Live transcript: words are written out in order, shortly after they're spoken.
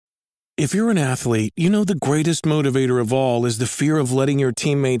If you're an athlete, you know the greatest motivator of all is the fear of letting your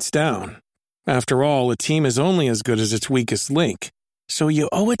teammates down. After all, a team is only as good as its weakest link. So you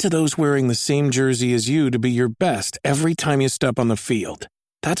owe it to those wearing the same jersey as you to be your best every time you step on the field.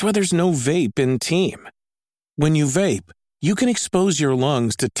 That's why there's no vape in team. When you vape, you can expose your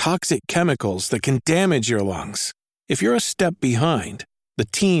lungs to toxic chemicals that can damage your lungs. If you're a step behind, the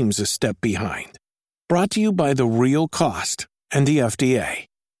team's a step behind. Brought to you by The Real Cost and the FDA.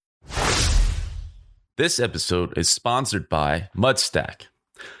 This episode is sponsored by Mudstack.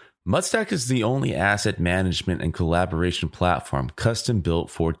 Mudstack is the only asset management and collaboration platform custom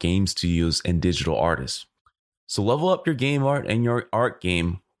built for game studios and digital artists. So level up your game art and your art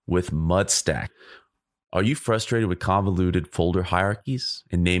game with Mudstack. Are you frustrated with convoluted folder hierarchies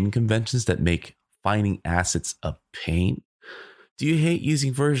and naming conventions that make finding assets a pain? Do you hate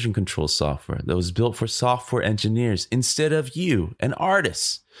using version control software that was built for software engineers instead of you, an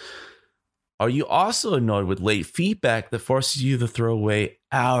artist? Are you also annoyed with late feedback that forces you to throw away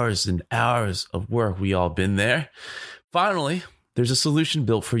hours and hours of work? We all been there. Finally, there's a solution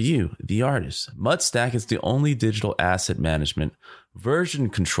built for you, the artist. Mudstack is the only digital asset management, version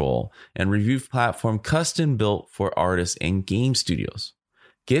control, and review platform custom built for artists and game studios.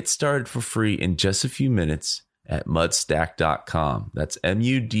 Get started for free in just a few minutes at mudstack.com. That's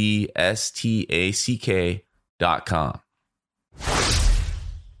mudstack.com.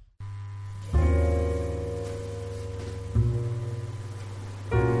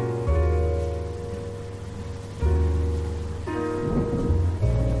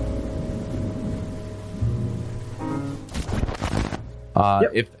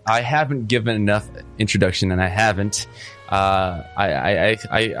 If I haven't given enough introduction, and I haven't, I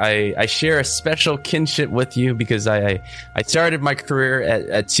share a special kinship with you because I started my career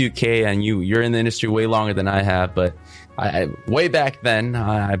at 2K, and you're in the industry way longer than I have. But way back then,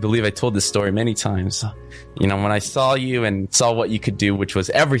 I believe I told this story many times. You know, when I saw you and saw what you could do, which was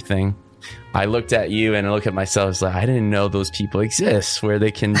everything, I looked at you and I looked at myself. I was like, I didn't know those people exist where they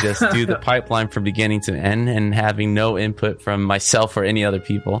can just do the pipeline from beginning to end and having no input from myself or any other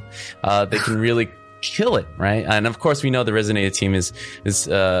people. They can really kill it, right? And of course, we know the Resonator team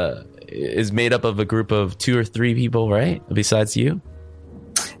is made up of a group of 2 or 3 people, right? Besides you.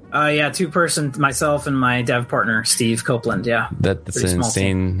 Yeah, 2-person, myself and my dev partner, Steve Copeland. Yeah, that's an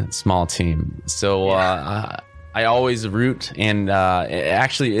insane small team. So I always root, and it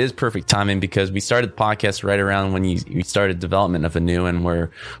actually is perfect timing because we started the podcast right around when you started development of Anu, and we're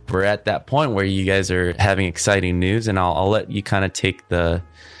at that point where you guys are having exciting news, and I'll let you kind of take the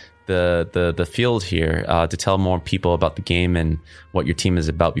field here to tell more people about the game and what your team is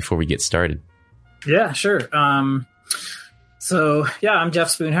about before we get started. Yeah, sure. So yeah, I'm Jeff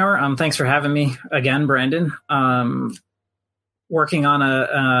Spoonhour. Thanks for having me again, Brandon. Working on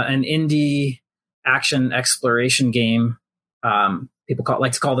an indie action exploration game. People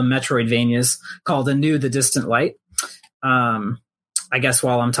like to call them Metroidvanias, called Anu: The Distant Light. I guess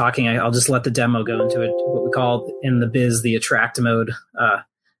while I'm talking, I'll just let the demo go into it, what we call in the biz the attract mode,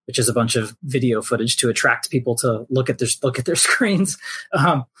 which is a bunch of video footage to attract people to look at their screens.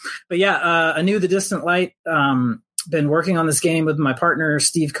 But yeah, Anu: The Distant Light. Been working on this game with my partner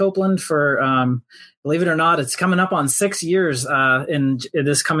Steve Copeland for, believe it or not, it's coming up on 6 years in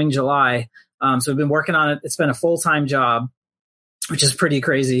this coming July. So we've been working on it. It's been a full-time job, which is pretty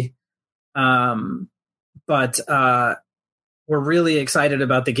crazy. But we're really excited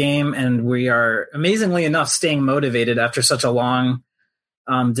about the game, and we are, amazingly enough, staying motivated after such a long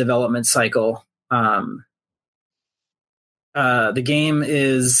development cycle. The game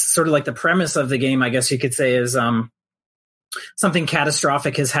is sort of like the premise of the game, I guess you could say, is something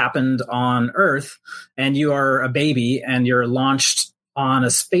catastrophic has happened on Earth, and you are a baby, and you're launched on a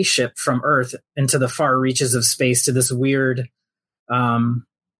spaceship from Earth into the far reaches of space to this weird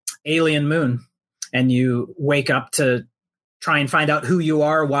alien moon. And you wake up to try and find out who you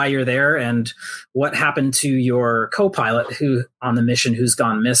are, why you're there, and what happened to your co-pilot who on the mission who's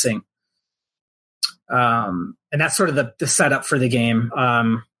gone missing. And that's sort of the setup for the game.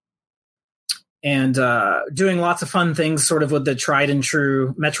 And doing lots of fun things sort of with the tried and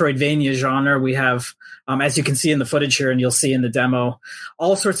true Metroidvania genre. We have, as you can see in the footage here and you'll see in the demo,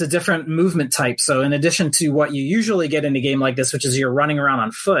 all sorts of different movement types. So in addition to what you usually get in a game like this, which is you're running around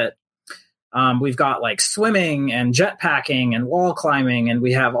on foot, we've got like swimming and jetpacking and wall climbing, and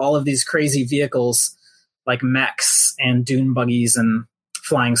we have all of these crazy vehicles like mechs and dune buggies and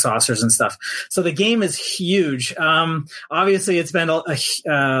flying saucers and stuff. So the game is huge. Obviously, it's been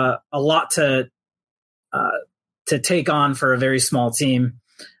a lot to take on for a very small team,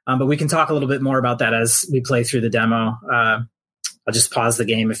 but we can talk a little bit more about that as we play through the demo. I'll just pause the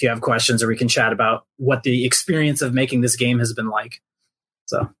game if you have questions, or we can chat about what the experience of making this game has been like.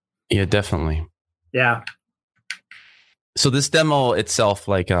 So, yeah, definitely. Yeah. So this demo itself,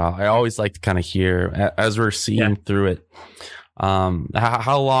 like I always like to kind of hear as we're seeing through it.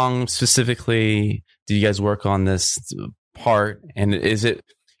 How long specifically do you guys work on this part? And is it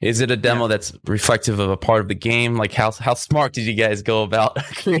a demo that's reflective of a part of the game? Like how smart did you guys go about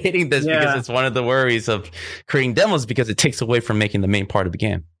creating this? Because it's one of the worries of creating demos, because it takes away from making the main part of the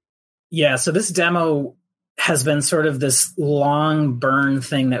game. Yeah. So this demo has been sort of this long burn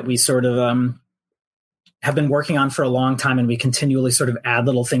thing that we sort of have been working on for a long time, and we continually sort of add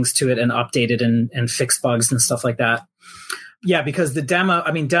little things to it and update it and fix bugs and stuff like that. Yeah, because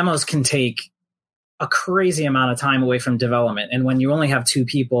demos can take a crazy amount of time away from development. And when you only have two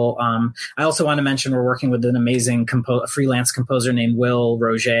people, I also want to mention we're working with an amazing freelance composer named Will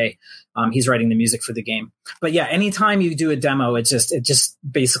Roger. He's writing the music for the game. But yeah, anytime you do a demo, it just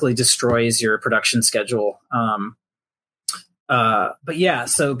basically destroys your production schedule. But yeah,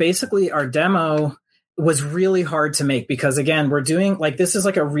 so basically our demo was really hard to make because, again, we're doing this is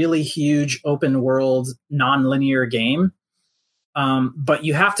like a really huge open world non-linear game. But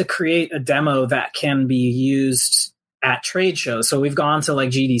you have to create a demo that can be used at trade shows. So we've gone to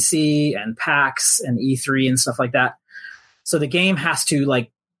GDC and PAX and E3 and stuff like that. So the game has to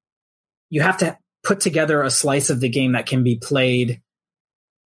you have to put together a slice of the game that can be played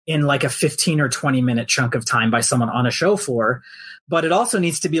in a 15 or 20 minute chunk of time by someone on a show floor. But it also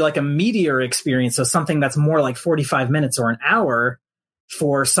needs to be a meatier experience. So something that's more like 45 minutes or an hour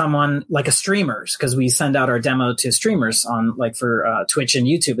for someone like a streamers, because we send out our demo to streamers on for Twitch and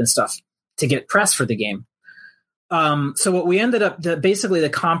YouTube and stuff to get press for the game. So what we ended up, basically the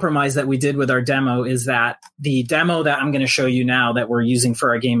compromise that we did with our demo is that the demo that I'm going to show you now that we're using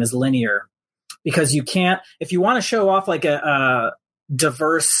for our game is linear, because you can't, if you want to show off a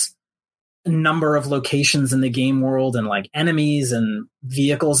diverse number of locations in the game world and enemies and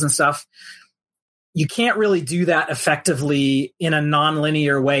vehicles and stuff, you can't really do that effectively in a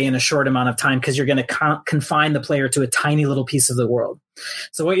non-linear way in a short amount of time, because you're going to confine the player to a tiny little piece of the world.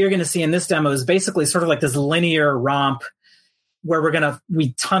 So what you're going to see in this demo is basically sort of this linear romp where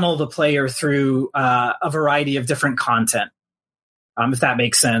we tunnel the player through a variety of different content, if that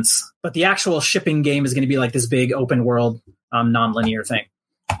makes sense. But the actual shipping game is going to be this big open world non-linear thing.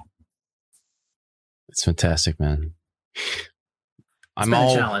 It's fantastic, man. I'm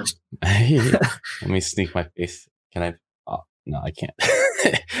all challenged. Let me sneak my face. Can I? Oh, no, I can't.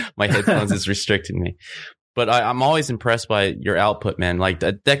 My headphones is restricting me. But I'm always impressed by your output, man.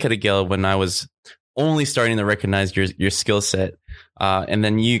 A decade ago, when I was only starting to recognize your skill set, and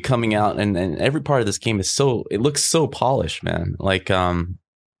then you coming out and every part of this game is it looks so polished, man. And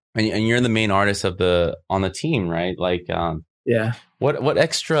you're the main artist on the team, right? Yeah. What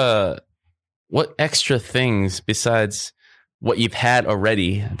extra things besides what you've had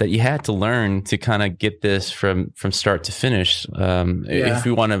already that you had to learn to kind of get this from start to finish? If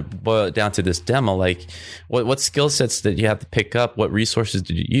we want to boil it down to this demo, what skill sets did you have to pick up? What resources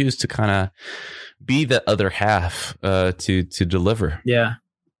did you use to kind of be the other half to deliver? Yeah.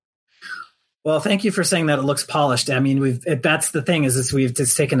 Well, thank you for saying that it looks polished. I mean, that's the thing is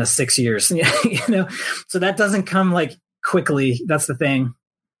it's taken us 6 years, so that doesn't come quickly. That's the thing.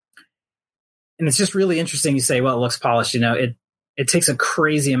 And it's just really interesting. You say, well, it looks polished. It takes a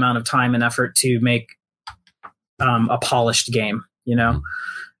crazy amount of time and effort to make a polished game, and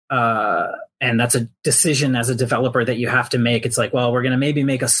that's a decision as a developer that you have to make. It's well, we're going to maybe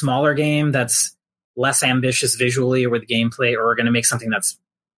make a smaller game that's less ambitious visually or with gameplay, or we're going to make something that's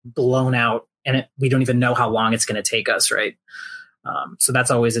blown out and we don't even know how long it's going to take us. Right. So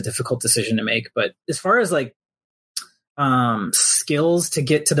that's always a difficult decision to make. But as far as skills to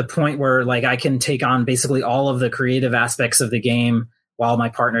get to the point where I can take on basically all of the creative aspects of the game while my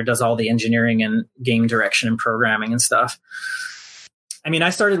partner does all the engineering and game direction and programming and stuff. I mean,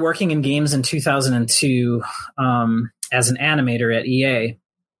 I started working in games in 2002 as an animator at EA.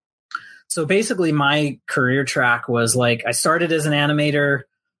 So basically my career track was I started as an animator,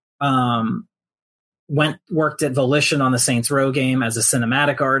 worked at Volition on the Saints Row game as a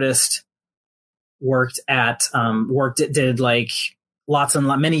cinematic artist, did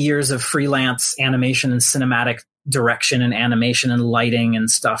many years of freelance animation and cinematic direction and animation and lighting and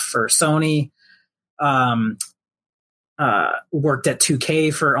stuff for Sony. Worked at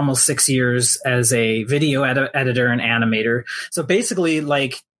 2K for almost 6 years as a video editor and animator. So basically,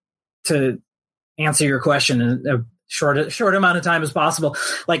 to answer your question in a short amount of time as possible,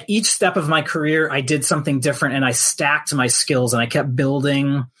 each step of my career, I did something different and I stacked my skills and I kept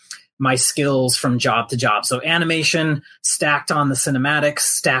building my skills from job to job. So animation stacked on the cinematics,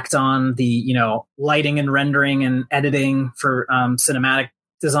 stacked on the, you know, lighting and rendering and editing for cinematic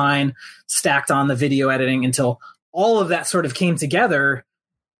design, stacked on the video editing, until all of that sort of came together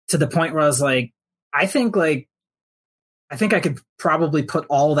to the point where I was like, I think I could probably put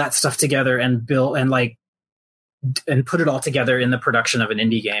all that stuff together and build and put it all together in the production of an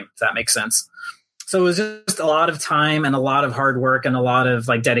indie game, if that makes sense. So it was just a lot of time and a lot of hard work and a lot of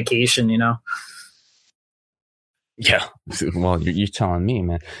like dedication, you know? Yeah. Well, you're telling me,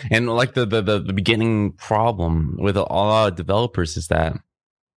 man. And like the beginning problem with a lot of developers is that,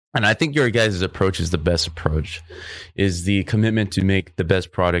 and I think your guys' approach is the best approach, is the commitment to make the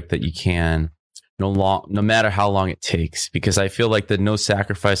best product that you can, no matter how long it takes. Because I feel like the no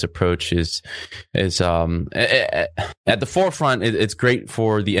sacrifice approach is at the forefront. It's great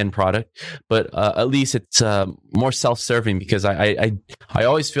for the end product, but at least it's more self-serving. Because I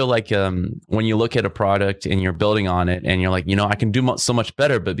always feel like when you look at a product and you're building on it, and you're like, you know, I can do so much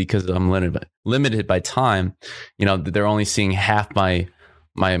better, but because I'm limited by time, you know, they're only seeing half my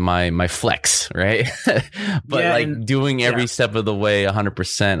flex, right? But yeah, like doing every step of the way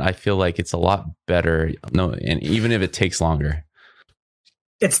 100%, I feel like it's a lot better. No, and even if it takes longer,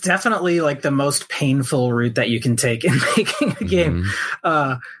 it's definitely like the most painful route that you can take in making a game.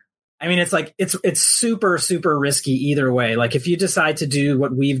 I mean, it's like it's super, super risky either way. Like if you decide to do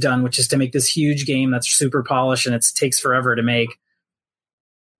what we've done, which is to make this huge game that's super polished and it takes forever to make,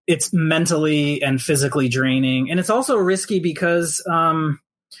 it's mentally and physically draining. And it's also risky because, I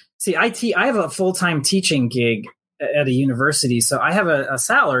have a full-time teaching gig at a university. So I have a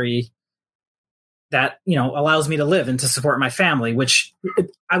salary that, you know, allows me to live and to support my family, which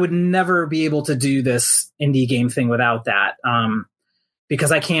I would never be able to do this indie game thing without that.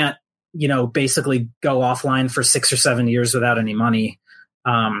 Because I can't, you know, basically go offline for 6 or 7 years without any money.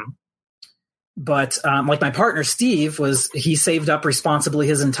 But like my partner, Steve, he saved up responsibly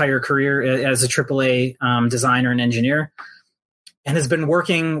his entire career as a AAA designer and engineer, and has been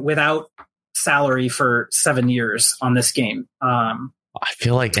working without salary for 7 years on this game. I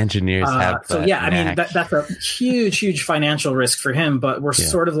feel like engineers have so yeah, I mean, that's a huge financial risk for him, but we're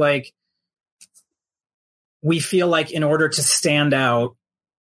sort of like, we feel like in order to stand out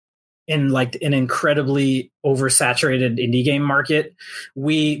in like an incredibly oversaturated indie game market,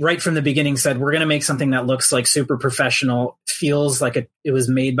 we right from the beginning said we're going to make something that looks like super professional, feels like it was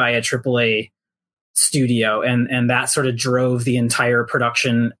made by a AAA studio, and that sort of drove the entire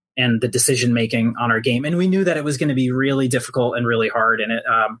production and the decision making on our game. And we knew that it was going to be really difficult and really hard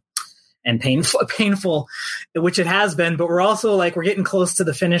and painful, which it has been. But we're also like, we're getting close to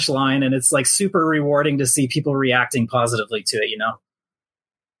the finish line, and it's like super rewarding to see people reacting positively to it, you know?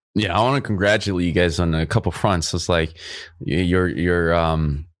 Yeah, I want to congratulate you guys on a couple fronts. It's like your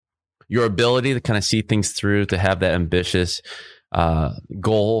ability to kind of see things through, to have that ambitious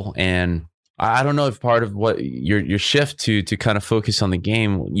goal. And I don't know if part of what your shift to kind of focus on the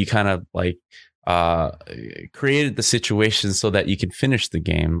game, you kind of like created the situation so that you could finish the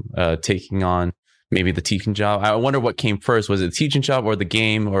game, taking on maybe the teaching job. I wonder what came first. Was it the teaching job or the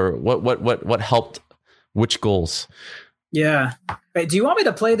game, or what helped which goals? Yeah. Wait, do you want me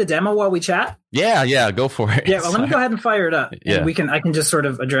to play the demo while we chat? Yeah, go for it. Yeah, well, let me go ahead and fire it up. Yeah. And I can just sort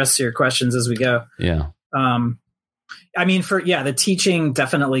of address your questions as we go. Yeah. I mean, the teaching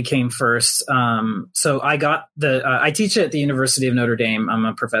definitely came first. So I got I teach at the University of Notre Dame. I'm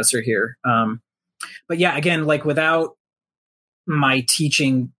a professor here. But yeah, again, like without my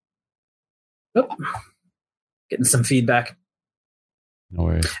teaching, getting some feedback. No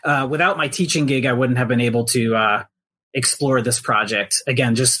worries. Without my teaching gig, I wouldn't have been able to explore this project,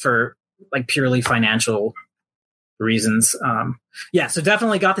 again, just for like purely financial reasons. So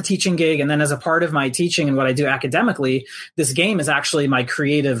definitely got the teaching gig. And then as a part of my teaching and what I do academically, this game is actually my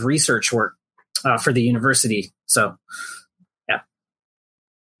creative research work for the university. So yeah.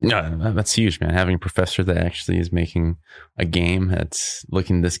 No, that's huge, man. Having a professor that actually is making a game that's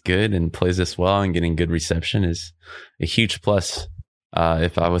looking this good and plays this well and getting good reception is a huge plus.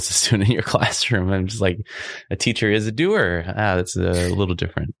 If I was a student in your classroom, I'm just like, a teacher is a doer. That's a little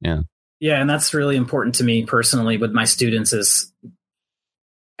different. Yeah. Yeah. And that's really important to me personally with my students, is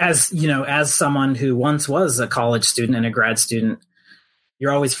as, you know, as someone who once was a college student and a grad student,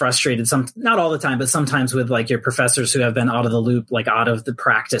 you're always frustrated. Not all the time, but sometimes with like your professors who have been out of the loop, like out of the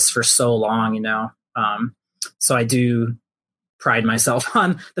practice for so long, you know? So I do pride myself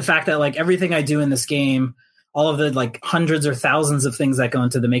on the fact that like everything I do in this game, all of the like hundreds or thousands of things that go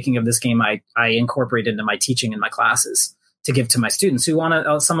into the making of this game, I incorporate into my teaching in my classes to give to my students who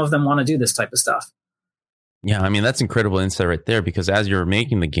some of them want to do this type of stuff. Yeah, I mean, that's incredible insight right there, because as you're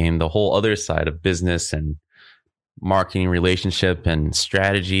making the game, the whole other side of business and marketing, relationship and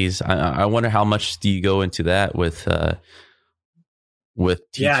strategies, I wonder how much do you go into that with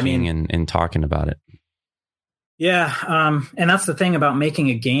teaching and talking about it. Yeah. And that's the thing about making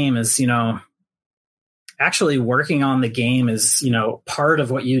a game is, actually working on the game is, part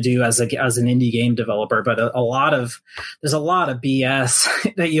of what you do as an indie game developer, but there's a lot of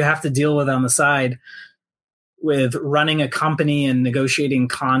BS that you have to deal with on the side with running a company and negotiating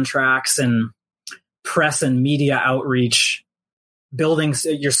contracts and press and media outreach, building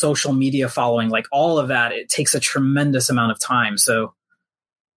your social media following, like all of that. It takes a tremendous amount of time. So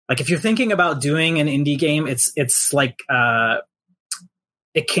like if you're thinking about doing an indie game, it's like,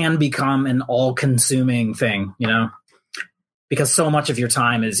 it can become an all-consuming thing, because so much of your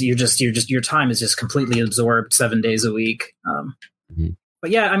time is your time is just completely absorbed 7 days a week. But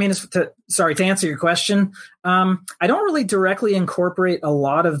yeah, I mean, to answer your question, I don't really directly incorporate a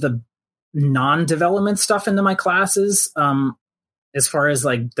lot of the non-development stuff into my classes, as far as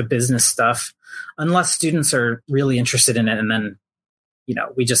like the business stuff, unless students are really interested in it, and then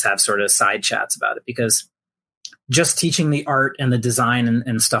we just have sort of side chats about it, because just teaching the art and the design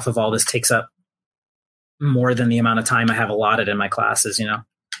and stuff of all this takes up more than the amount of time I have allotted in my classes,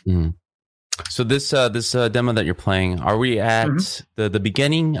 So this demo that you're playing, are we at the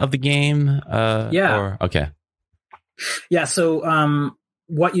beginning of the game? Yeah. Okay. Yeah. So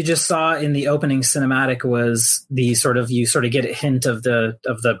what you just saw in the opening cinematic was you sort of get a hint of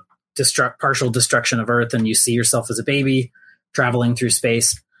the partial destruction of Earth, and you see yourself as a baby traveling through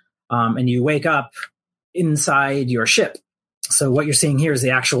space, and you wake up inside your ship. So what you're seeing here is the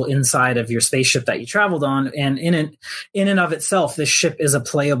actual inside of your spaceship that you traveled on. And in and of itself, this ship is a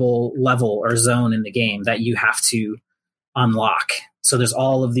playable level or zone in the game that you have to unlock. So there's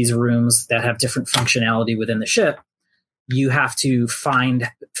all of these rooms that have different functionality within the ship. You have to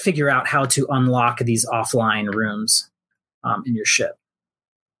figure out how to unlock these offline rooms in your ship.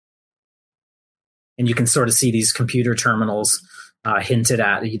 And you can sort of see these computer terminals hinted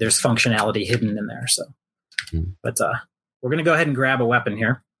at. There's functionality hidden in there. So, but we're going to go ahead and grab a weapon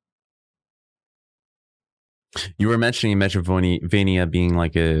here. You were mentioning Metroidvania being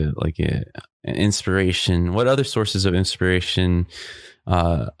like an inspiration. What other sources of inspiration,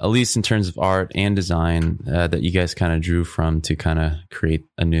 at least in terms of art and design, that you guys kind of drew from to kind of create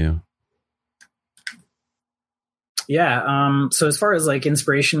anew? Yeah. So as far as like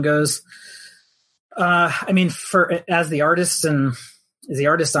inspiration goes, I mean, as the artist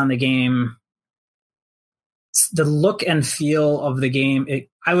on the game, the look and feel of the game,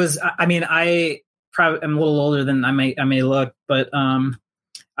 I probably am a little older than I may look, but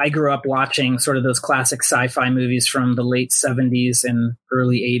I grew up watching sort of those classic sci-fi movies from the late 70s and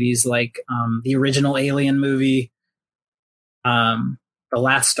early 80s, like the original Alien movie, The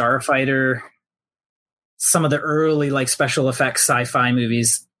Last Starfighter, some of the early like special effects sci-fi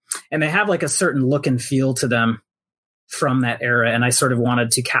movies. And they have like a certain look and feel to them from that era. And I sort of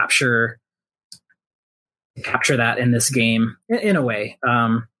wanted to capture that in this game in a way.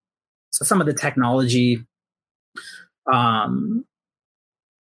 So some of the technology and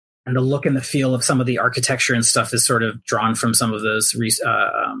the look and the feel of some of the architecture and stuff is sort of drawn from some of those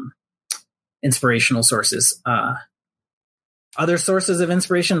inspirational sources. Other sources of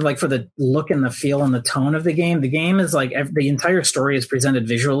inspiration, like for the look and the feel and the tone of the game is like the entire story is presented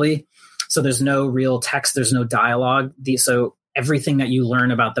visually. So there's no real text, there's no dialogue. So everything that you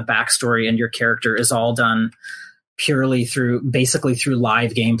learn about the backstory and your character is all done purely basically through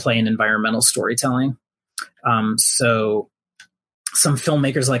live gameplay and environmental storytelling. So some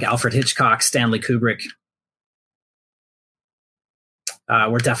filmmakers like Alfred Hitchcock, Stanley Kubrick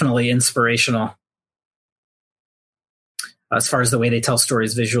were definitely inspirational as far as the way they tell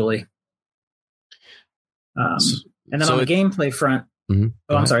stories visually. And then on the gameplay front,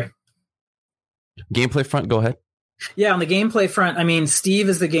 I'm sorry. Gameplay front, go ahead. Yeah, on the gameplay front, I mean, Steve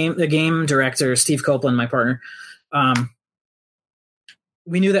is the game director, Steve Copeland, my partner.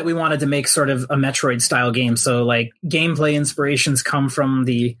 We knew that we wanted to make sort of a Metroid style game. So like gameplay inspirations come from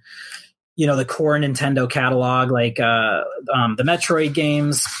the core Nintendo catalog, like the Metroid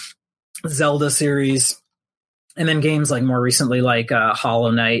games, Zelda series, and then games like more recently like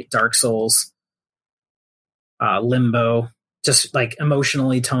Hollow Knight, Dark Souls, Limbo, just like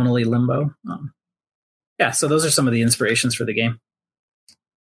emotionally, tonally Limbo. Yeah, so those are some of the inspirations for the game.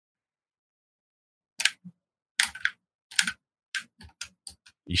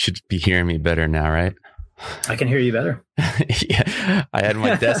 You should be hearing me better now, right? I can hear you better. Yeah, I had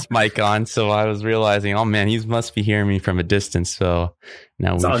my desk mic on, so I was realizing, oh man, he must be hearing me from a distance. So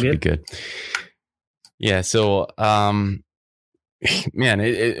now we should be good. Yeah. So, man,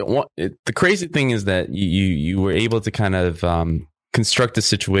 the crazy thing is that you were able to kind of construct a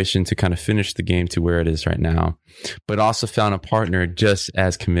situation to kind of finish the game to where it is right now, but also found a partner just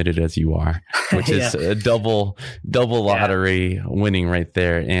as committed as you are, which is a double lottery winning right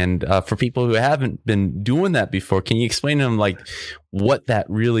there. And for people who haven't been doing that before, can you explain to them like what that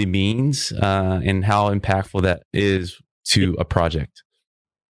really means and how impactful that is to a project?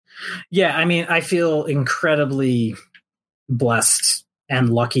 Yeah, I mean, I feel incredibly blessed and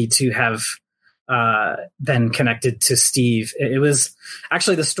lucky to have been connected to Steve. It was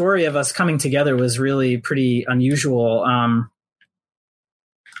actually, the story of us coming together was really pretty unusual.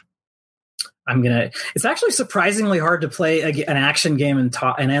 It's actually surprisingly hard to play an action game and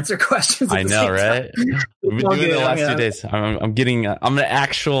answer questions. I know, right? We've been doing it the last 2 days. I'm getting, I'm an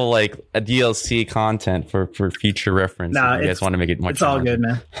actual like a DLC content for future reference. No, if you guys want to make it much. It's all good,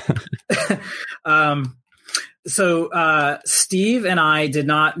 man. So Steve and I did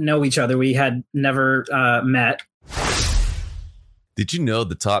not know each other. We had never met. Did you know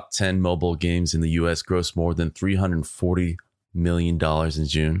the top 10 mobile games in the U.S. grossed more than $340 million in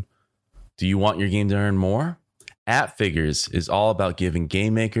June? Do you want your game to earn more? AppFigures is all about giving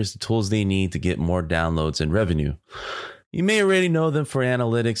game makers the tools they need to get more downloads and revenue. You may already know them for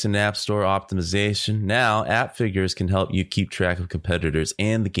analytics and app store optimization. Now, AppFigures can help you keep track of competitors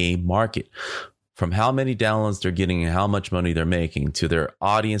and the game market. From how many downloads they're getting and how much money they're making to their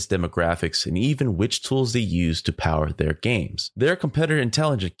audience demographics and even which tools they use to power their games. Their competitor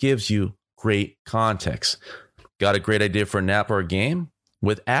intelligence gives you great context. Got a great idea for an app or a game?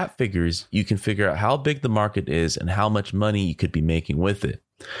 With AppFigures, you can figure out how big the market is and how much money you could be making with it.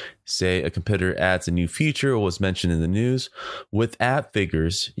 Say a competitor adds a new feature or was mentioned in the news. With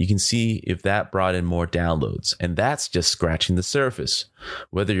AppFigures, you can see if that brought in more downloads, and that's just scratching the surface.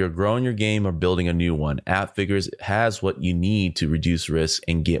 Whether you're growing your game or building a new one, AppFigures has what you need to reduce risk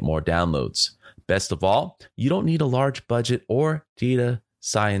and get more downloads. Best of all, you don't need a large budget or data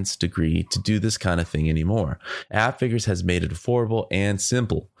science degree to do this kind of thing anymore. AppFigures has made it affordable and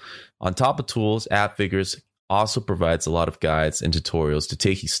simple. On top of tools, AppFigures also provides a lot of guides and tutorials to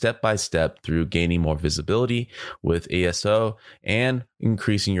take you step by step through gaining more visibility with ASO and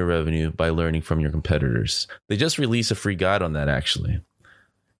increasing your revenue by learning from your competitors. They just released a free guide on that, actually.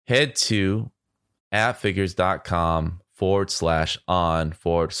 Head to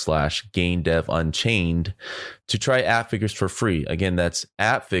appfigures.com/on/GainDevUnchained to try AppFigures for free. Again, that's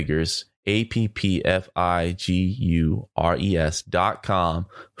AppFigures,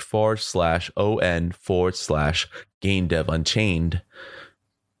 appfigures.com/on/GainDevUnchained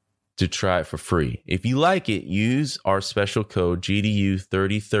to try it for free. If you like it, use our special code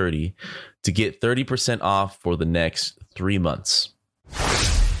GDU3030 to get 30% off for the next 3 months.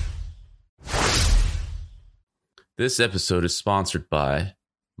 This episode is sponsored by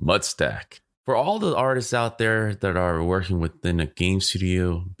Mudstack. For all the artists out there that are working within a game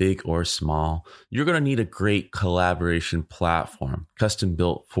studio, big or small, you're going to need a great collaboration platform custom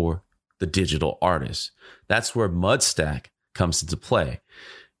built for the digital artist. That's where Mudstack comes into play.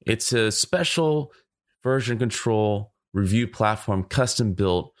 It's a special version control review platform custom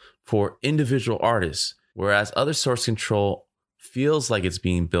built for individual artists, whereas other source control feels like it's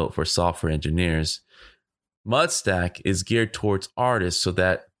being built for software engineers. Mudstack is geared towards artists so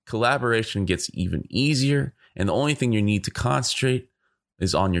that collaboration gets even easier, and the only thing you need to concentrate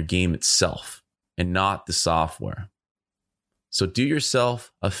is on your game itself and not the software. So do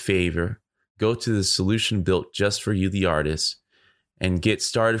yourself a favor, go to the solution built just for you, the artist, and get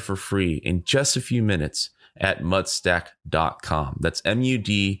started for free in just a few minutes at mudstack.com. That's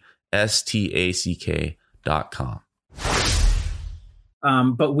MUDSTACK.com.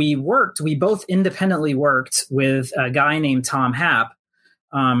 But we both independently worked with a guy named Tom Happ.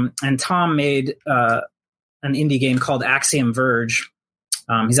 And Tom made an indie game called Axiom Verge.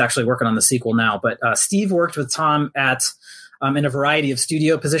 He's actually working on the sequel now. But Steve worked with Tom in a variety of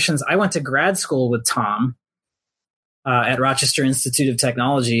studio positions. I went to grad school with Tom at Rochester Institute of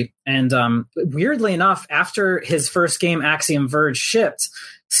Technology. And weirdly enough, after his first game, Axiom Verge, shipped,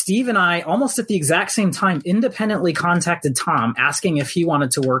 Steve and I, almost at the exact same time, independently contacted Tom asking if he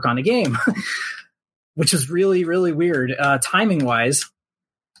wanted to work on a game, which was really, really weird timing-wise.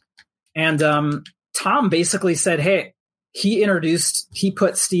 And Tom basically said, hey, he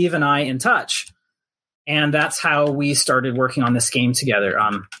put Steve and I in touch. And that's how we started working on this game together.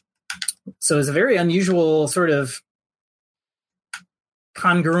 So it was a very unusual sort of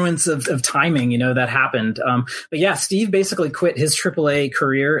congruence of timing, that happened. But yeah, Steve basically quit his AAA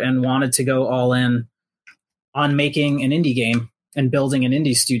career and wanted to go all in on making an indie game and building an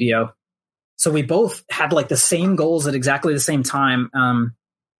indie studio. So we both had like the same goals at exactly the same time.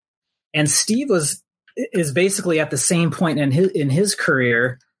 And Steve is basically at the same point in his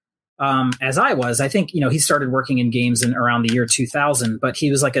career as I was. I think, he started working in games in around the year 2000, but he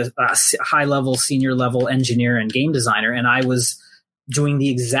was like a high level, senior level engineer and game designer. And I was doing the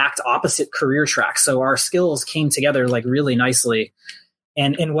exact opposite career track. So our skills came together like really nicely.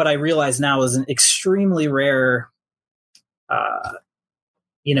 And what I realize now is an extremely rare,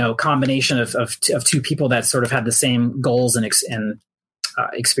 combination of two people that sort of had the same goals and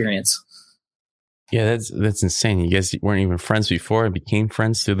experience. Yeah, that's insane. You guys weren't even friends before and became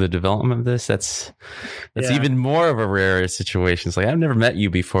friends through the development of this. That's even more of a rare situation. It's like, I've never met you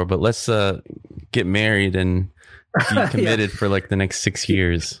before, but let's get married and be committed for like the next 6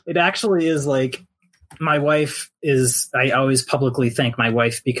 years. It actually is like, my wife I always publicly thank my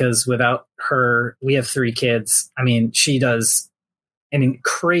wife, because without her, we have 3 kids. I mean, she does an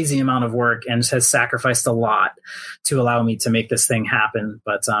crazy amount of work and has sacrificed a lot to allow me to make this thing happen.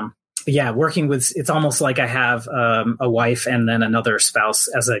 But yeah, working with, it's almost like I have a wife and then another spouse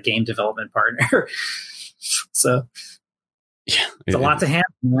as a game development partner. So yeah, it's a lot to handle.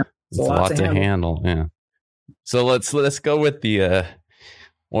 Man. It's a lot to handle. Yeah. So let's go with the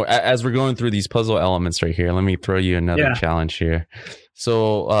or as we're going through these puzzle elements right here, let me throw you another challenge here.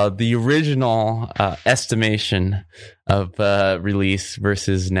 So the original estimation of release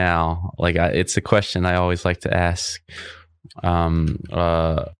versus now, like it's a question I always like to ask.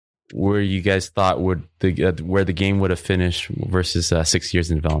 Where you guys thought where the game would have finished versus 6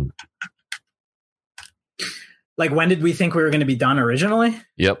 years in development? Like, when did we think we were going to be done originally?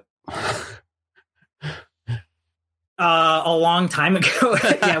 Yep. A long time ago.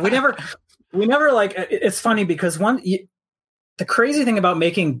 Yeah, we never like. It's funny because the crazy thing about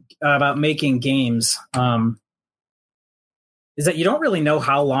making games is that you don't really know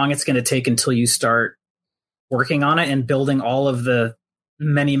how long it's going to take until you start working on it and building all of the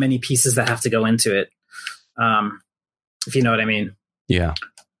many, many pieces that have to go into it. If you know what I mean. Yeah.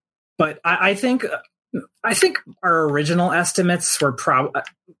 But I think our original estimates were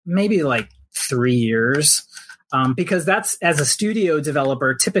maybe like 3 years. Because that's, as a studio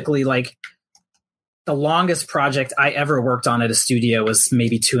developer, typically like the longest project I ever worked on at a studio was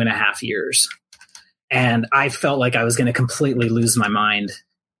maybe 2.5 years. And I felt like I was going to completely lose my mind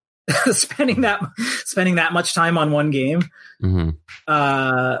spending that much time on one game. Mm-hmm.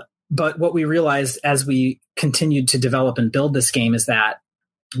 But what we realized as we continued to develop and build this game is that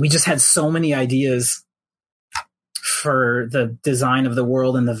we just had so many ideas for the design of the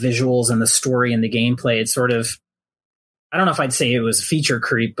world and the visuals and the story and the gameplay. It's sort of, I don't know if I'd say it was feature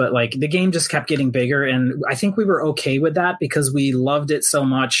creep, but like the game just kept getting bigger. And I think we were okay with that because we loved it so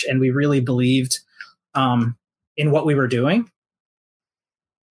much and we really believed in what we were doing,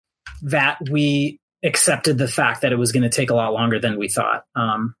 that we accepted the fact that it was going to take a lot longer than we thought.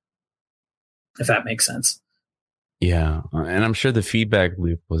 If that makes sense. Yeah. And I'm sure the feedback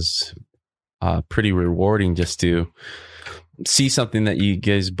loop was pretty rewarding just to see something that you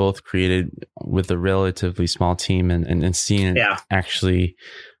guys both created with a relatively small team and seeing it actually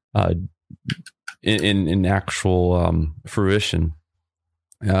in actual fruition.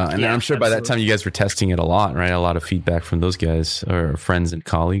 And I'm sure by that time you guys were testing it a lot, right? A lot of feedback from those guys or friends and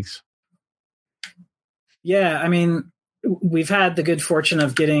colleagues. Yeah. I mean, we've had the good fortune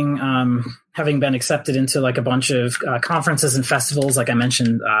of getting, having been accepted into like a bunch of conferences and festivals. Like I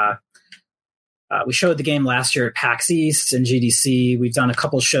mentioned, we showed the game last year at PAX East and GDC. We've done a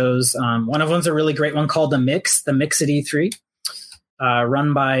couple shows. One of them's a really great one called The Mix at E3,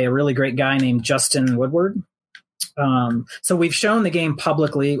 run by a really great guy named Justin Woodward. So we've shown the game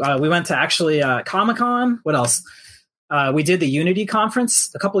publicly. We went to actually Comic-Con. What else? We did the Unity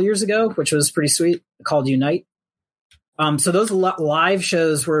conference a couple years ago, which was pretty sweet, called Unite. So those live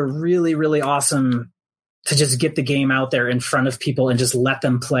shows were really, really awesome to just get the game out there in front of people and just let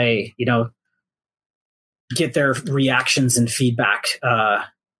them play, get their reactions and feedback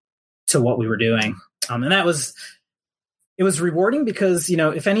to what we were doing. And it was rewarding because,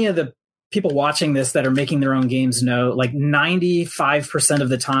 if any of the people watching this that are making their own games know, like 95% of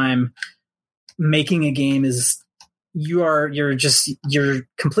the time making a game is you're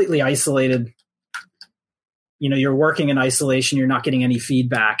completely isolated. You're working in isolation, you're not getting any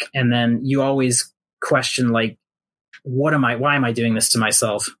feedback. And then you always question, like, why am I doing this to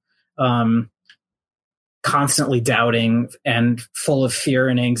myself? Constantly doubting and full of fear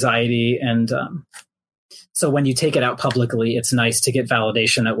and anxiety. And so when you take it out publicly, it's nice to get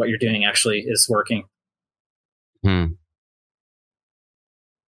validation that what you're doing actually is working.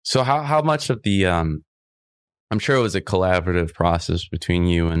 So how much of the, I'm sure it was a collaborative process between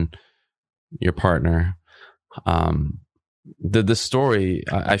you and your partner. The story,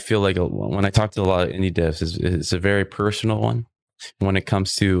 I feel like when I talk to a lot of indie devs, is a very personal one when it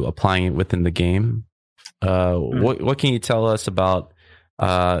comes to applying it within the game. What can you tell us about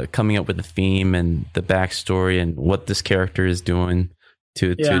coming up with the theme and the backstory and what this character is doing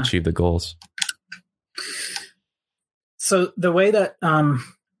to achieve the goals? So the way that the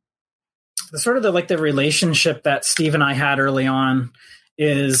relationship that Steve and I had early on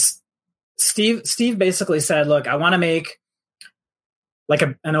is Steve basically said, look, I want to make like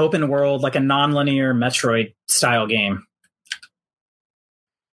an open world, like a non-linear Metroid style game.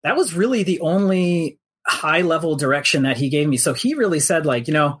 That was really the only high level direction that he gave me. So he really said, like,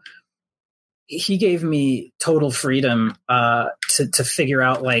 he gave me total freedom to figure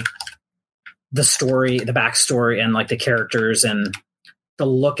out like the story, the backstory, and like the characters and the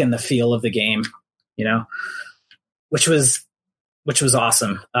look and the feel of the game, which was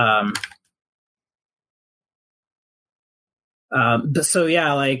awesome. So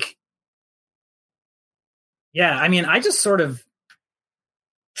yeah, I mean, I just sort of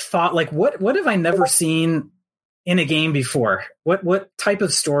thought like, what have I never seen in a game before? What type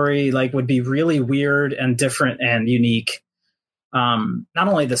of story like would be really weird and different and unique? Not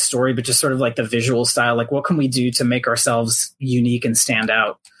only the story, but just sort of like the visual style. Like, what can we do to make ourselves unique and stand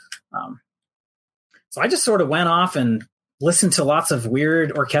out? So I just sort of went off and listened to lots of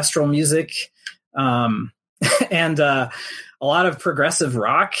weird orchestral music, and a lot of progressive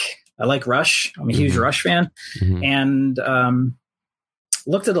rock. I like Rush. I'm a huge Rush fan, and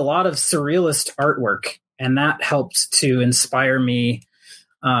looked at a lot of surrealist artwork, and that helped to inspire me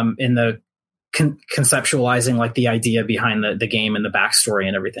in the conceptualizing like the idea behind the game and the backstory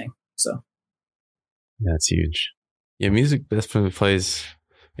and everything. So that's huge. Yeah, music definitely plays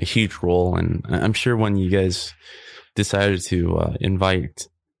a huge role, and I'm sure when you guys decided to invite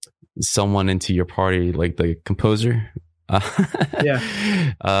someone into your party, like the composer, was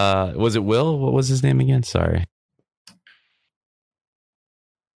it Will? What was his name again? Sorry.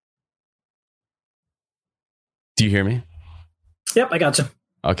 Do you hear me? Yep, I got you.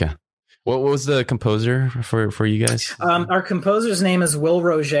 Okay. What was the composer for you guys? Our composer's name is Will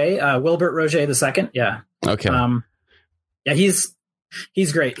Roger, Wilbert Roger II. Yeah. Okay. Yeah, he's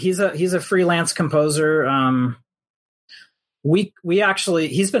great. He's a freelance composer. We actually,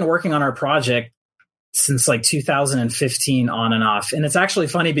 he's been working on our project since like 2015 on and off. And it's actually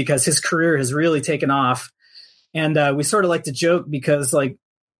funny because his career has really taken off. And we sort of like to joke because like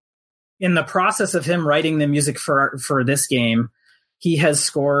in the process of him writing the music for this game, he has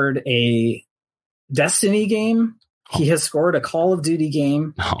scored a Destiny game, he has scored a Call of Duty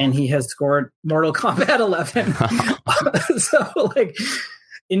game, and he has scored Mortal Kombat 11. So like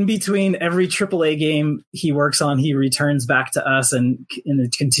in between every AAA game he works on, he returns back to us and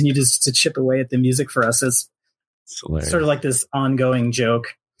continues to chip away at the music for us. It's sort of like this ongoing joke.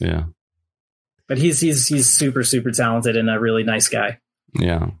 Yeah. But he's super, super talented and a really nice guy.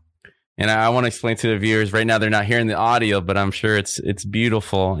 Yeah. And I want to explain to the viewers right now, they're not hearing the audio, but I'm sure it's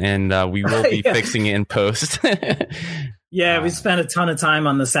beautiful, and we will be fixing it in post. Yeah, we spent a ton of time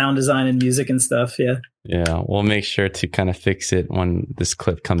on the sound design and music and stuff. Yeah. Yeah, we'll make sure to kind of fix it when this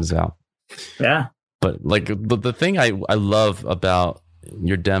clip comes out. Yeah. But like the thing I love about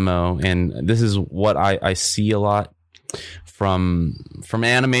your demo, and this is what I see a lot from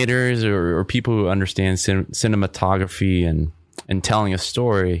animators or people who understand cinematography and telling a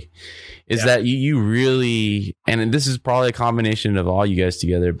story, is that you really, and this is probably a combination of all you guys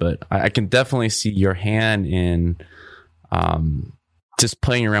together, but I can definitely see your hand in just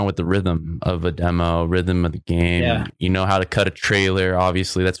playing around with the rhythm of a demo, rhythm of the game. Yeah. You know how to cut a trailer.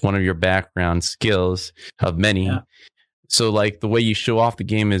 Obviously, that's one of your background skills of many. Yeah. So like the way you show off the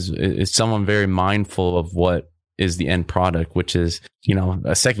game is someone very mindful of what is the end product, which is,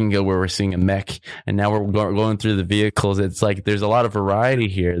 a second ago where we're seeing a mech, and now we're going through the vehicles. It's like there's a lot of variety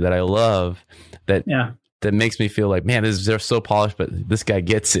here that I love, that makes me feel like, man, they're so polished, but this guy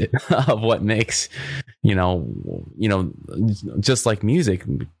gets it of what makes, just like music,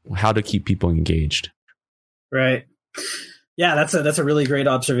 how to keep people engaged. Right. Yeah, that's a really great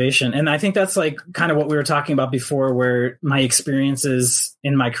observation. And I think that's like kind of what we were talking about before, where my experiences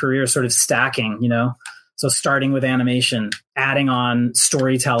in my career sort of stacking, So starting with animation, adding on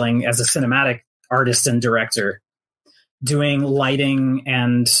storytelling as a cinematic artist and director, doing lighting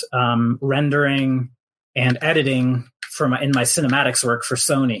and rendering and editing in my cinematics work for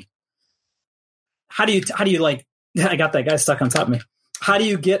Sony. How do you like, I got that guy stuck on top of me. How do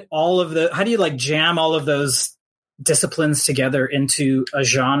you jam all of those disciplines together into a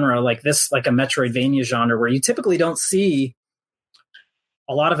genre like this, like a Metroidvania genre, where you typically don't see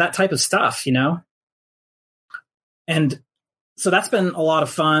a lot of that type of stuff, And so that's been a lot of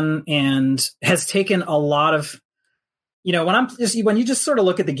fun and has taken a lot of, when you just sort of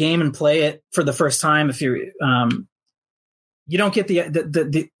look at the game and play it for the first time, if you're, you don't get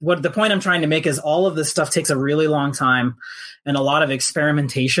the point I'm trying to make is all of this stuff takes a really long time and a lot of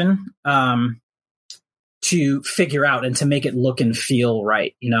experimentation to figure out and to make it look and feel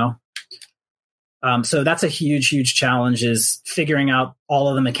right, So that's a huge, huge challenge, is figuring out all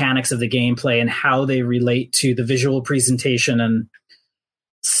of the mechanics of the gameplay and how they relate to the visual presentation and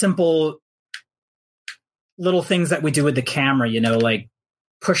simple little things that we do with the camera, like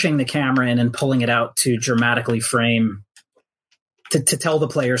pushing the camera in and pulling it out to dramatically frame to tell the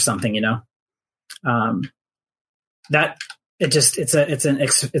player something, that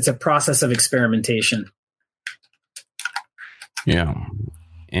it's a process of experimentation. Yeah.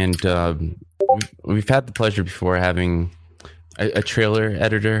 And we've had the pleasure before having a trailer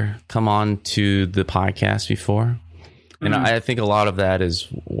editor come on to the podcast before. And I think a lot of that is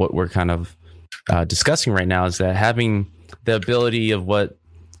what we're kind of discussing right now, is that having the ability of what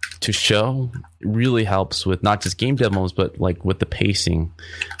to show really helps with not just game demos, but like with the pacing,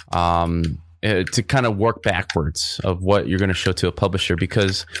 to kind of work backwards of what you're going to show to a publisher,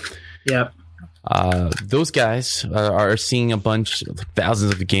 because those guys are seeing a bunch,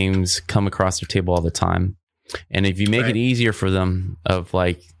 thousands of games come across their table all the time. And if you make it easier for them of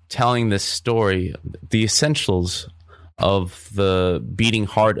like telling this story, the essentials of the beating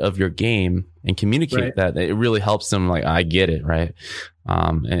heart of your game, and communicate that, it really helps them. Like, I get it, right?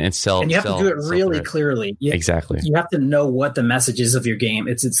 And sell. And you have to do it really clearly. Exactly. You have to know what the message is of your game.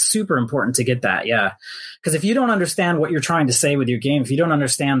 It's super important to get that. Yeah. Because if you don't understand what you're trying to say with your game, if you don't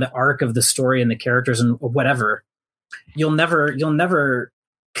understand the arc of the story and the characters and whatever, you'll never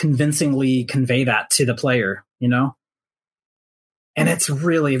convincingly convey that to the player, And it's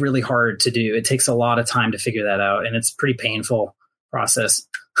really, really hard to do. It takes a lot of time to figure that out, and it's a pretty painful process.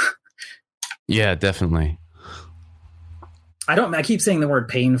 Yeah, definitely. I keep saying the word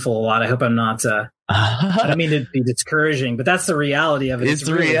painful a lot. I hope I'm not, I don't mean to be discouraging, but that's the reality of it. It's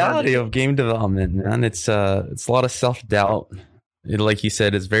the really reality of game development, man. It's a lot of self-doubt. Like you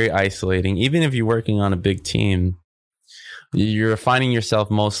said, it's very isolating. Even if you're working on a big team, you're finding yourself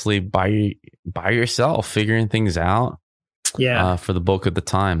mostly by yourself, figuring things out. Yeah. For the bulk of the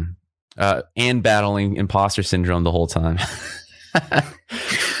time, and battling imposter syndrome the whole time.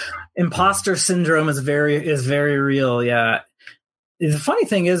 Imposter syndrome is very real. Yeah. The funny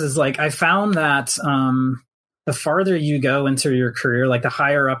thing is like, I found that the farther you go into your career, like the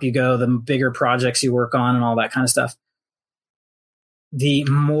higher up you go, the bigger projects you work on and all that kind of stuff, the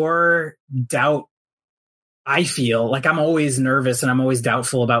more doubt I feel. Like, I'm always nervous and I'm always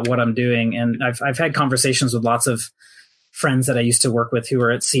doubtful about what I'm doing. And I've had conversations with lots of friends that I used to work with who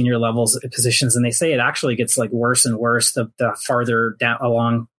are at senior levels positions, and they say it actually gets like worse and worse the farther down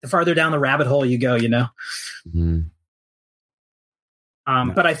the rabbit hole you go, Mm-hmm.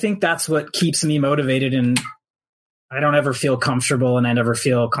 But I think that's what keeps me motivated, and I don't ever feel comfortable and I never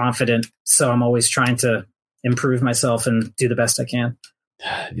feel confident. So I'm always trying to improve myself and do the best I can.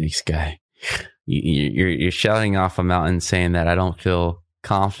 This guy, you're shouting off a mountain saying that I don't feel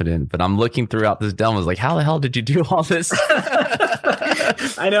confident, but I'm looking throughout this demo. Like, how the hell did you do all this?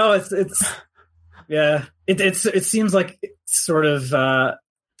 I know it seems like it's sort of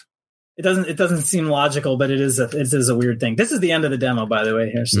it doesn't seem logical, but it is a weird thing. This is the end of the demo, by the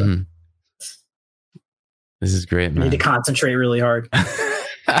way, here. So this is great, man. I need to concentrate really hard.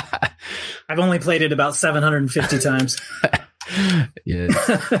 I've only played it about 750 times. Yeah.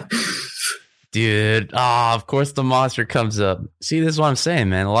 Dude, of course the monster comes up. See, this is what I'm saying,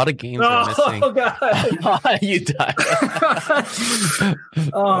 man. A lot of games are missing. Oh, God. You died.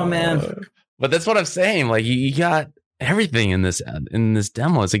 Oh, man. But that's what I'm saying. Like, you got everything in this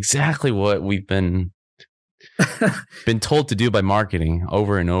demo. It's exactly what we've been told to do by marketing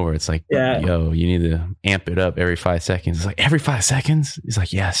over and over. It's like, yo, you need to amp it up every 5 seconds. It's like, every 5 seconds? It's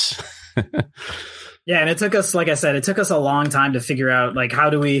like, yes. Yeah, and it took us, like I said, a long time to figure out, like,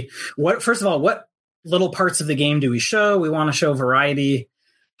 first of all, what little parts of the game do we show? We want to show variety.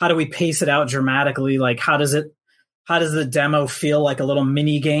 How do we pace it out dramatically? Like, how does the demo feel like a little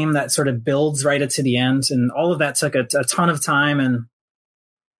mini game that sort of builds right to the end? And all of that took a ton of time and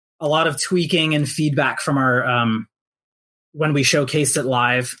a lot of tweaking and feedback from our, when we showcased it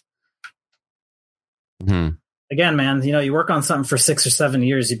live. Mm-hmm. Again, man, you work on something for 6 or 7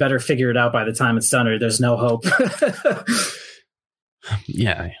 years, you better figure it out by the time it's done, or there's no hope.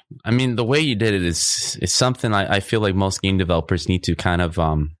 Yeah. I mean, the way you did it is something I feel like most game developers need to kind of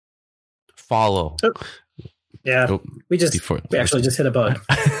follow. Yeah, we actually just hit a bug.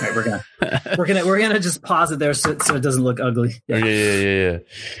 All right, we're gonna just pause it there so it doesn't look ugly. Yeah.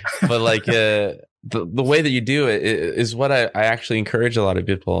 But like the way that you do it is what I actually encourage a lot of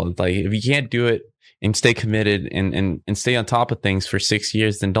people. Like, if you can't do it and stay committed and stay on top of things for 6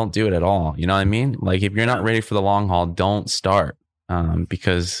 years, then don't do it at all. You know what I mean? Like, if you're not ready for the long haul, don't start,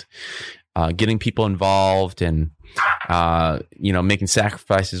 because getting people involved and making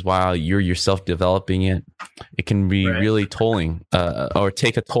sacrifices while you're yourself developing it can be really tolling or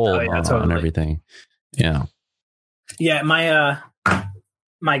take a toll on everything. My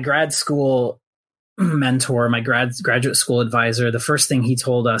grad school mentor, my graduate school advisor, the first thing he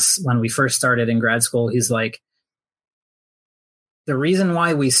told us when we first started in grad school, he's like, the reason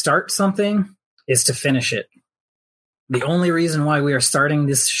why we start something is to finish it. The only reason why we are starting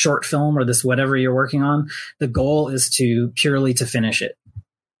this short film or this whatever you're working on, the goal is purely to finish it.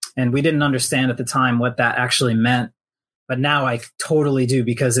 And we didn't understand at the time what that actually meant. But now I totally do,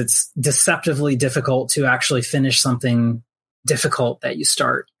 because it's deceptively difficult to actually finish something difficult that you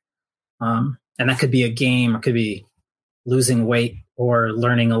start. And that could be a game, or could be losing weight, or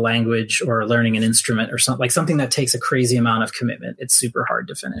learning a language, or learning an instrument, or something that takes a crazy amount of commitment. It's super hard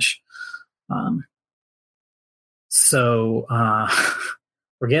to finish. So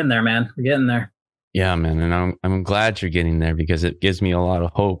we're getting there, man. We're getting there. Yeah, man. And I'm glad you're getting there, because it gives me a lot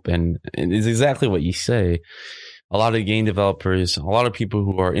of hope. And it's exactly what you say. A lot of game developers, a lot of people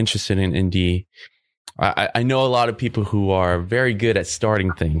who are interested in indie. I know a lot of people who are very good at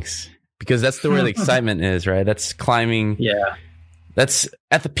starting things, because that's where the excitement is, right? That's climbing. Yeah. That's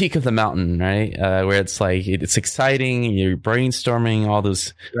at the peak of the mountain, right? Where it's like, it's exciting. You're brainstorming, all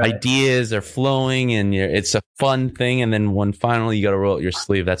those ideas are flowing, and it's a fun thing. And then when finally you got to roll up your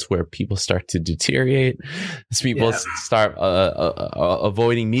sleeve, that's where people start to deteriorate. As people start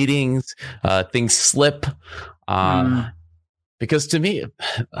avoiding meetings, things slip. Because to me,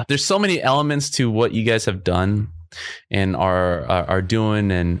 there's so many elements to what you guys have done and are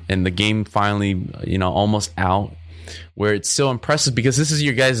doing, and the game finally, almost out, where it's so impressive, because this is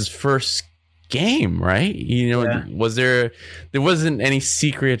your guys' first game, right? Was there wasn't any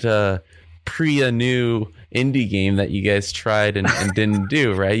secret pre a new indie game that you guys tried and didn't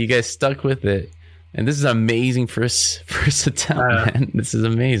do, right? You guys stuck with it, and this is amazing first attempt, man. This is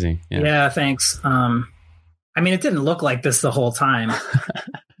amazing. Yeah, thanks. It didn't look like this the whole time.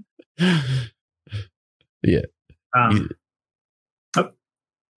 Yeah.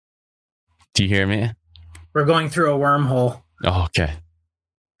 Do you hear me? We're going through a wormhole. Oh, okay.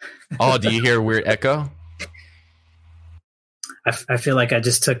 Oh, do you hear a weird echo? I feel like I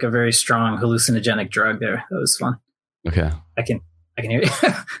just took a very strong hallucinogenic drug there. That was fun. Okay. I can hear you.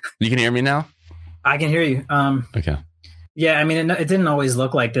 You can hear me now? I can hear you. Okay. Yeah, it didn't always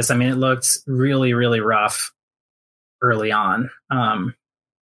look like this. It looked really, really rough early on. Now,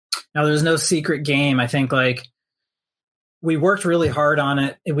 there's no secret game. I think we worked really hard on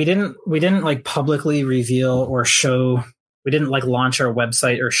it. We didn't publicly reveal or show. We didn't launch our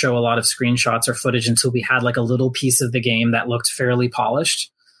website or show a lot of screenshots or footage until we had a little piece of the game that looked fairly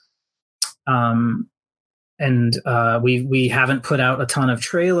polished. And we haven't put out a ton of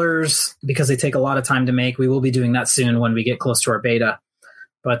trailers because they take a lot of time to make. We will be doing that soon when we get close to our beta.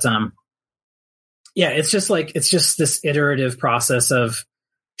 But it's just this iterative process of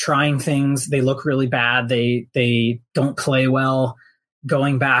trying things. They look really bad. They don't play well,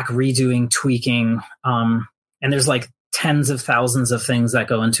 going back, redoing, tweaking. And there's tens of thousands of things that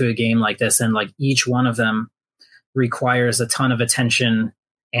go into a game like this. And each one of them requires a ton of attention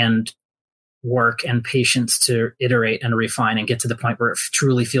and work and patience to iterate and refine and get to the point where it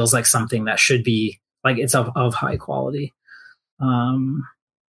truly feels like something that should be it's of high quality.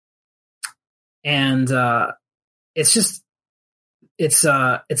 It's just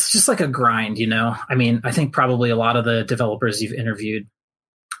like a grind, I think probably a lot of the developers you've interviewed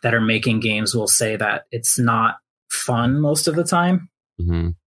that are making games will say that it's not fun most of the time. Mm-hmm.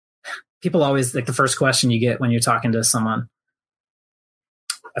 People always the first question you get when you're talking to someone,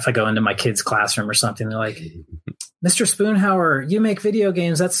 if I go into my kid's classroom or something, they're like, Mr. Spoonhauer, you make video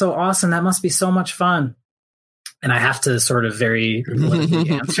games. That's so awesome. That must be so much fun. And I have to sort of very politically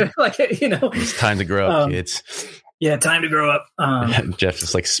answer, it's time to grow up, kids. Yeah, time to grow up.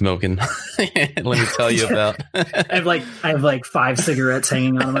 Jeff's just smoking. Let me tell you about. I have 5 cigarettes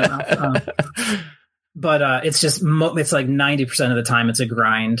hanging out of my mouth. But it's just it's 90% of the time it's a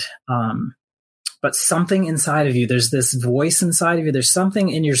grind. But something inside of you, there's this voice inside of you. There's something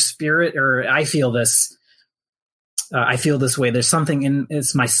in your spirit, or I feel this. I feel this way. There's something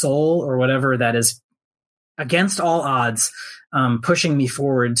it's my soul or whatever that is against all odds, pushing me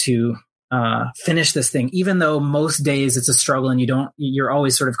forward to finish this thing, even though most days it's a struggle and you're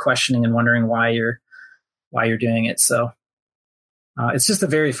always sort of questioning and wondering why you're doing it. So it's just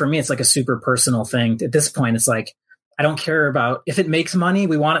for me, it's like a super personal thing. At this point, it's like, I don't care about if it makes money.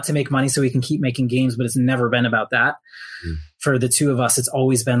 We want it to make money so we can keep making games, but it's never been about that. For the two of us, it's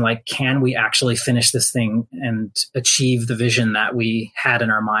always been like, can we actually finish this thing and achieve the vision that we had in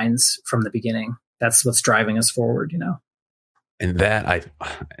our minds from the beginning? That's what's driving us forward, And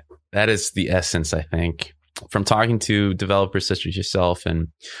that is the essence, I think, from talking to developers such as yourself and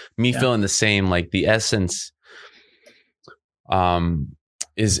me feeling the same. Like the essence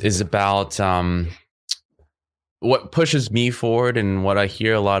is about what pushes me forward, and what I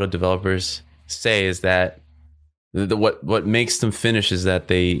hear a lot of developers say is that what makes them finish is that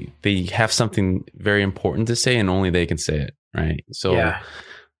they have something very important to say and only they can say it, right? So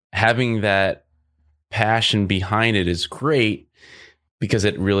having that passion behind it is great because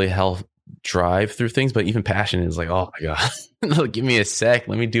it really helps drive through things. But even passion is like, oh my God, give me a sec.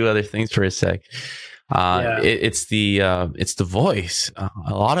 Let me do other things for a sec. It's the voice.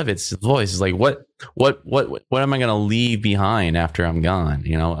 A lot of it's the voice. It's like, what am I going to leave behind after I'm gone?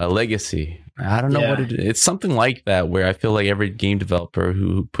 A legacy. I don't know what it is. It's something like that, where I feel like every game developer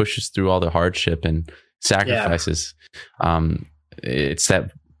who pushes through all the hardship and sacrifices, it's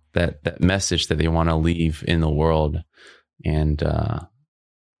that message that they want to leave in the world. And a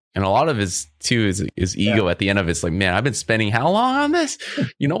lot of it too is ego at the end of it. It's like, man, I've been spending how long on this?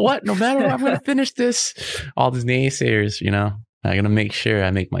 You know what? No matter what, I'm going to finish this. All these naysayers, I'm going to make sure I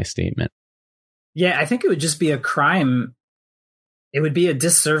make my statement. Yeah, I think it would just be a crime. It would be a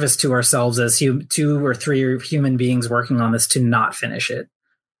disservice to ourselves as 2 or 3 human beings working on this to not finish it.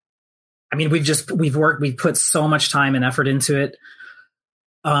 I mean, we've put so much time and effort into it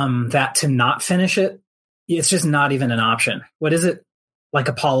that to not finish it, it's just not even an option. What is it? Like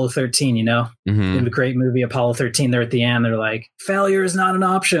Apollo 13, in the great movie Apollo 13, they're at the end, they're like, failure is not an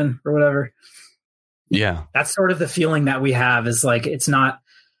option or whatever. Yeah. That's sort of the feeling that we have, is like, it's not,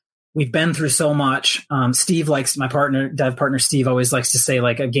 we've been through so much. Steve likes, my dev partner, Steve always likes to say,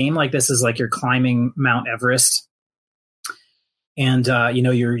 like, a game like this is like you're climbing Mount Everest. And,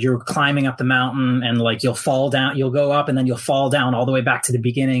 you're climbing up the mountain, and like, you'll fall down, you'll go up, and then you'll fall down all the way back to the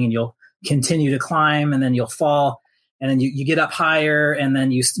beginning, and you'll continue to climb, and then you'll fall. And then you get up higher, and then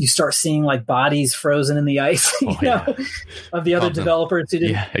you start seeing like bodies frozen in the ice, of the other developers who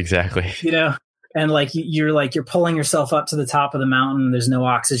didn't. Yeah, exactly. And like you're pulling yourself up to the top of the mountain. There's no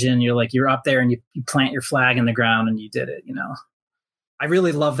oxygen. You're up there, and you plant your flag in the ground, and you did it. I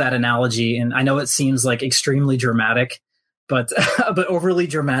really love that analogy, and I know it seems like extremely dramatic, but overly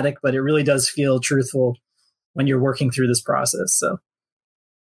dramatic. But it really does feel truthful when you're working through this process. So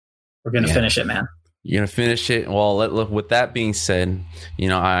we're gonna finish it, man. You're going to finish it. Well, with that being said,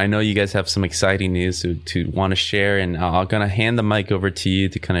 I know you guys have some exciting news to want to share, and I'm going to hand the mic over to you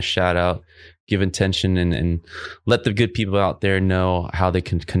to kind of shout out, give attention, and let the good people out there know how they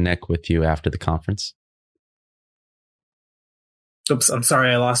can connect with you after the conference. Oops, I'm sorry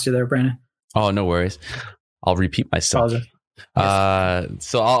I lost you there, Brandon. Oh, no worries. I'll repeat myself. Apologize.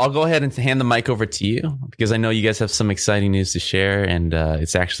 So I'll go ahead and hand the mic over to you, because I know you guys have some exciting news to share, and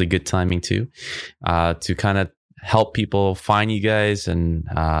it's actually good timing too, to kind of help people find you guys and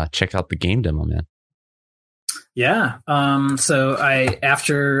check out the game demo, man. Yeah. So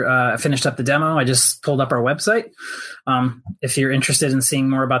after I finished up the demo, I just pulled up our website. If you're interested in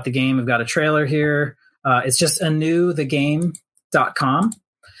seeing more about the game, we've got a trailer here. It's just anewthegame.com.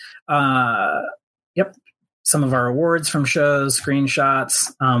 Yep. Some of our awards from shows,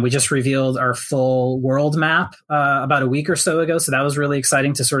 screenshots. We just revealed our full world map about a week or so ago. So that was really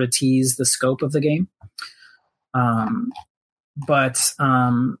exciting to sort of tease the scope of the game.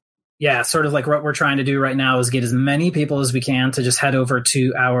 Sort of like what we're trying to do right now is get as many people as we can to just head over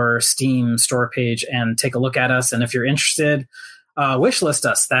to our Steam store page and take a look at us. And if you're interested, wishlist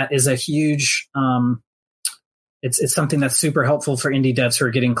us. That is a huge... It's something that's super helpful for indie devs who are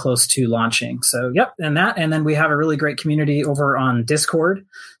getting close to launching. So, and then we have a really great community over on Discord.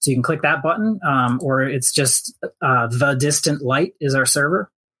 So you can click that button, or it's just The Distant Light is our server.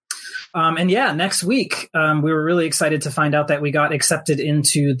 Next week, we were really excited to find out that we got accepted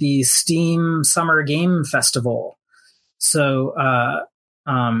into the Steam Summer Game Festival. So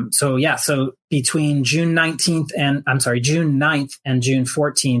between June 9th and June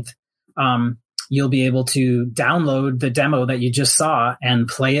 14th, you'll be able to download the demo that you just saw and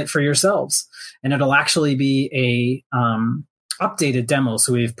play it for yourselves. And it'll actually be a updated demo.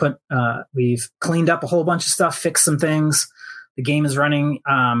 So we've cleaned up a whole bunch of stuff, fixed some things. The game is running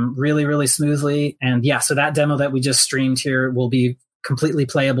really, really smoothly. And so that demo that we just streamed here will be completely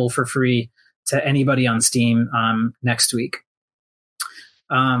playable for free to anybody on Steam next week.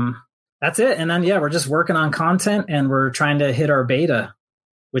 That's it. And then, we're just working on content, and we're trying to hit our beta,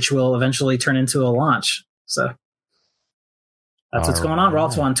 which will eventually turn into a launch. So that's what's going on. We're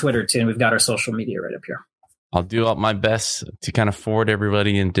also on Twitter too, and we've got our social media right up here. I'll do my best to kind of forward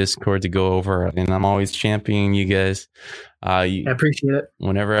everybody in Discord to go over, and I'm always championing you guys. I appreciate it.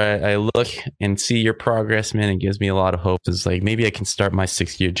 Whenever I look and see your progress, man, it gives me a lot of hope. It's like, maybe I can start my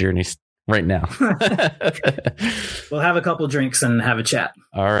 6-year journey right now. We'll have a couple drinks and have a chat.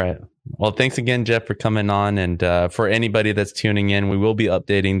 All right. Well, thanks again, Jeff, for coming on. And for anybody that's tuning in, we will be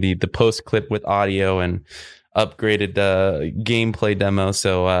updating the post clip with audio and upgraded gameplay demo.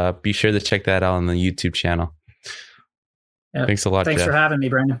 So be sure to check that out on the YouTube channel. Yep. Thanks a lot, Thanks Jeff. for having me,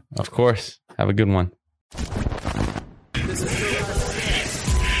 Brandon. Of course. Have a good one.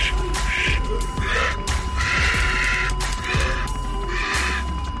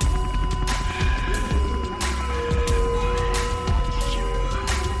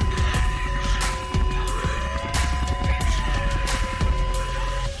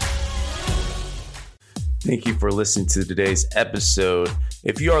 Thank you for listening to today's episode.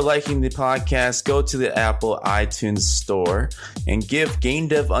 If you are liking the podcast, go to the Apple iTunes store and give Game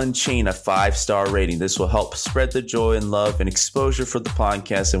Dev Unchained a 5-star rating. This will help spread the joy and love and exposure for the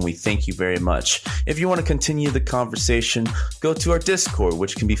podcast, and we thank you very much. If you want to continue the conversation, go to our Discord,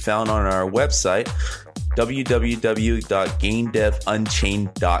 which can be found on our website,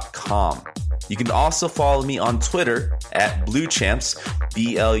 www.gamedevunchained.com. You can also follow me on Twitter at BlueChamps,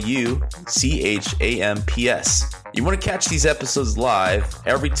 BlueChamps. You want to catch these episodes live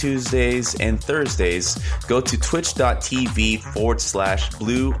every Tuesdays and Thursdays, go to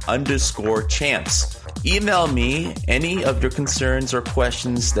twitch.tv/blue_champs. Email me any of your concerns or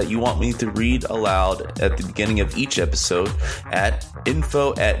questions that you want me to read aloud at the beginning of each episode at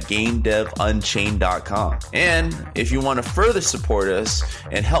info@gamedevunchained.com. And if you want to further support us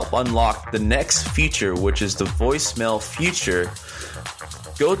and help unlock the next feature, which is the voicemail feature,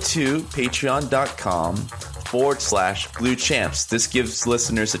 go to patreon.com/BlueChamps. This gives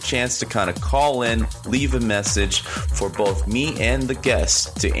listeners a chance to kind of call in, leave a message for both me and the guests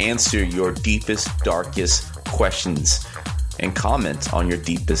to answer your deepest, darkest questions and comment on your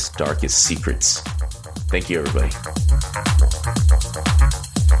deepest, darkest secrets. Thank you, everybody.